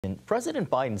And President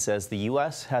Biden says the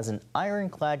U.S. has an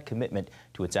ironclad commitment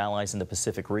to its allies in the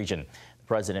Pacific region. The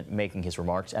president making his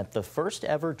remarks at the first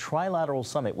ever trilateral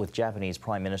summit with Japanese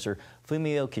Prime Minister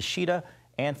Fumio Kishida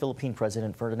and Philippine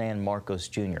President Ferdinand Marcos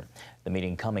Jr. The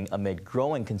meeting coming amid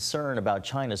growing concern about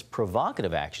China's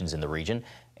provocative actions in the region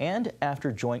and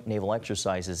after joint naval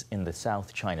exercises in the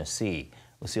South China Sea.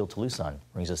 Lucille Talusan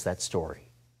brings us that story.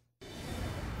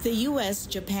 The U.S.,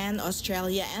 Japan,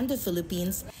 Australia, and the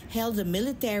Philippines held the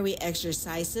military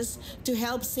exercises to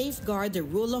help safeguard the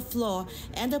rule of law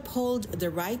and uphold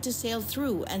the right to sail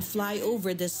through and fly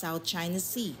over the South China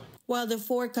Sea. While the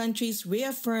four countries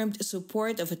reaffirmed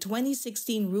support of a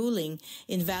 2016 ruling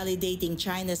invalidating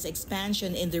China's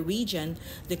expansion in the region,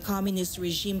 the communist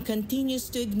regime continues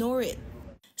to ignore it.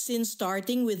 Since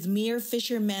starting with mere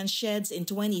fishermen's sheds in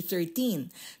 2013,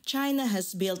 China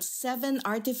has built 7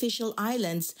 artificial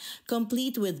islands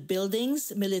complete with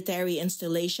buildings, military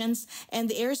installations,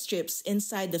 and airstrips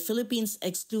inside the Philippines'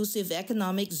 exclusive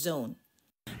economic zone.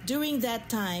 During that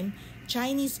time,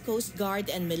 Chinese Coast Guard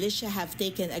and militia have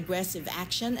taken aggressive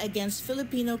action against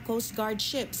Filipino Coast Guard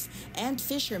ships and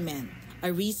fishermen.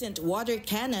 A recent water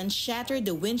cannon shattered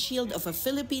the windshield of a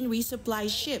Philippine resupply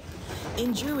ship,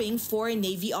 injuring 4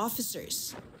 Navy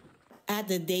officers. At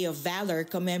the Day of Valor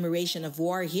commemoration of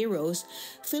war heroes,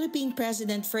 Philippine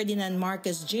President Ferdinand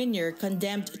Marcos Jr.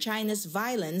 condemned China's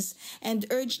violence and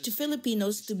urged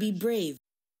Filipinos to be brave.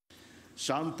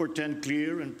 Some portend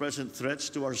clear and present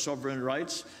threats to our sovereign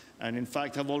rights and in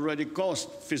fact have already caused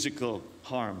physical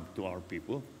harm to our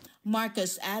people.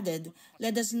 Marcos added,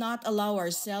 "Let us not allow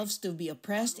ourselves to be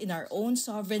oppressed in our own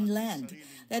sovereign land.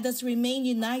 Let us remain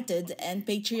united and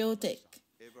patriotic."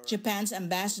 Japan's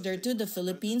ambassador to the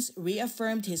Philippines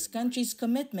reaffirmed his country's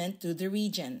commitment to the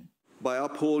region. By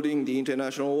upholding the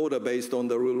international order based on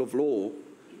the rule of law,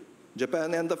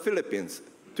 Japan and the Philippines,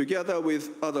 together with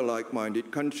other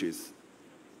like-minded countries,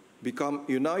 become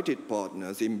united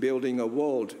partners in building a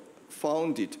world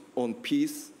founded on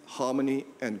peace, harmony,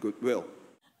 and goodwill.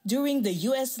 During the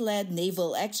U.S.-led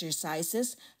naval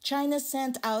exercises, China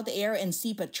sent out air and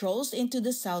sea patrols into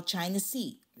the South China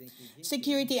Sea.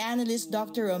 Security analyst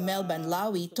Dr. Romel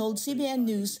Banlawi told CBN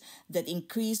News that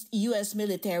increased U.S.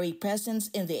 military presence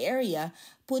in the area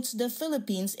puts the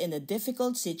Philippines in a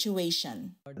difficult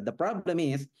situation. The problem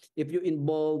is, if you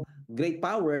involve great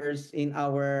powers in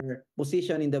our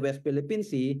position in the West Philippine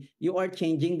Sea, you are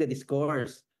changing the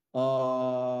discourse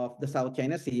of the South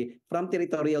China Sea from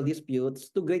territorial disputes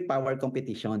to great power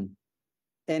competition.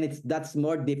 And that's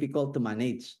more difficult to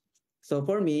manage. So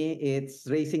for me, it's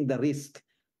raising the risk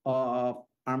of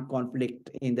armed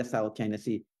conflict in the South China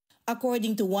Sea.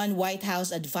 According to one White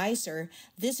House advisor,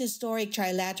 this historic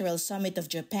trilateral summit of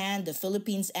Japan, the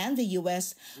Philippines, and the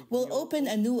U.S. will open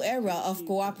a new era of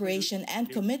cooperation and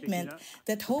commitment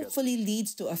that hopefully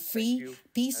leads to a free,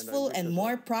 peaceful, and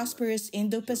more prosperous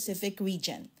Indo-Pacific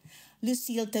region.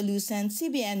 Lucille Talusan,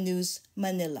 CBN News,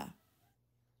 Manila.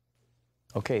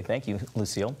 Okay, thank you,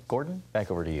 Lucille. Gordon,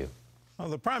 back over to you. Well,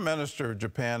 the Prime Minister of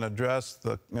Japan addressed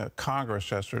the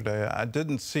Congress yesterday. I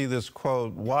didn't see this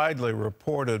quote widely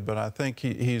reported, but I think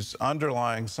he's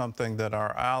underlying something that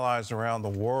our allies around the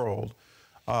world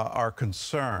are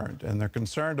concerned. And they're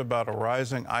concerned about a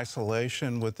rising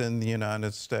isolation within the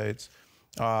United States.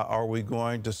 Are we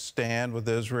going to stand with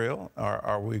Israel?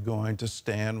 Are we going to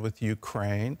stand with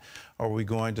Ukraine? Are we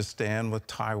going to stand with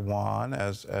Taiwan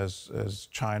as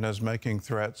China is making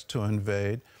threats to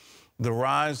invade? The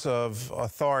rise of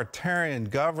authoritarian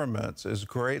governments is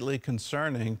greatly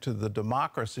concerning to the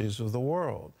democracies of the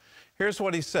world. Here's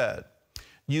what he said.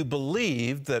 You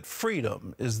believe that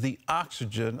freedom is the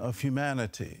oxygen of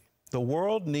humanity. The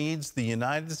world needs the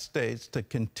United States to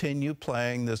continue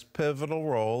playing this pivotal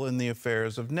role in the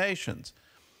affairs of nations.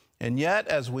 And yet,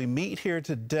 as we meet here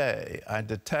today, I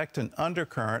detect an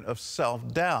undercurrent of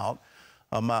self-doubt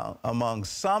among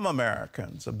some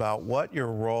Americans about what your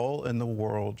role in the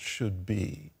world should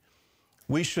be.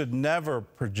 We should never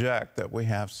project that we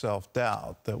have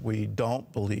self-doubt, that we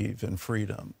don't believe in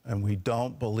freedom, and we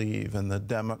don't believe in the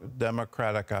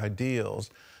democratic ideals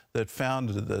that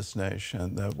founded this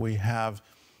nation, that we have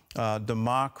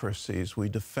democracies, we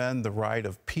defend the right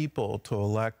of people to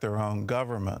elect their own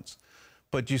governments.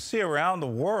 But you see around the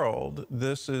world,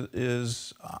 this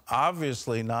is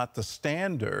obviously not the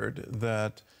standard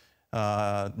that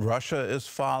Russia is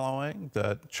following,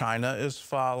 that China is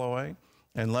following.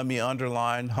 And let me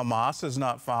underline, Hamas is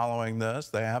not following this.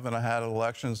 They haven't had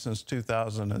elections since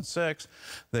 2006.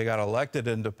 They got elected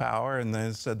into power and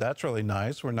they said, that's really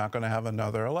nice. We're not going to have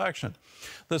another election.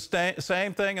 The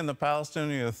same thing in the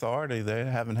Palestinian Authority. They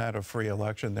haven't had a free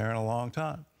election there in a long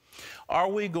time. Are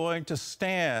we going to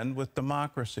stand with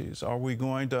democracies? Are we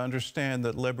going to understand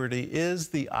that liberty is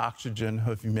the oxygen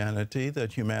of humanity,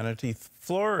 that humanity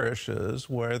flourishes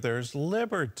where there's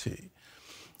liberty?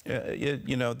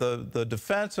 The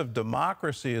defense of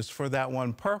democracy is for that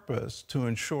one purpose, to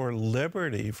ensure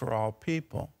liberty for all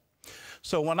people.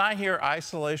 So when I hear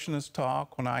isolationist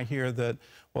talk, when I hear that,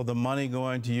 well, the money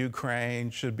going to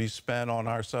Ukraine should be spent on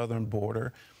our southern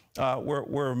border,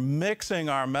 we're mixing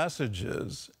our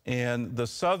messages, and the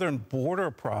southern border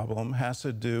problem has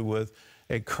to do with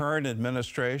a current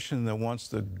administration that wants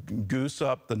to goose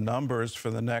up the numbers for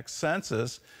the next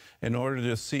census in order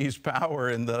to seize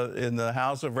power in the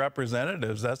House of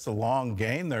Representatives. That's the long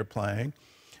game they're playing.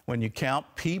 When you count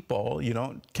people, you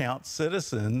don't count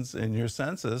citizens in your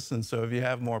census, and so if you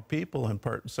have more people in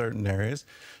certain areas,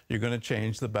 you're going to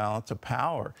change the balance of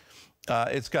power.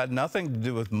 It's got nothing to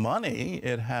do with money.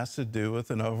 It has to do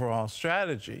with an overall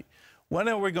strategy. When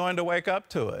are we going to wake up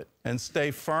to it and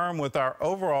stay firm with our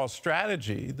overall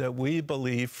strategy that we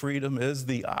believe freedom is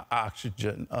the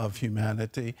oxygen of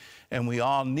humanity, and we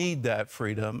all need that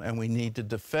freedom, and we need to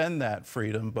defend that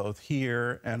freedom both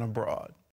here and abroad?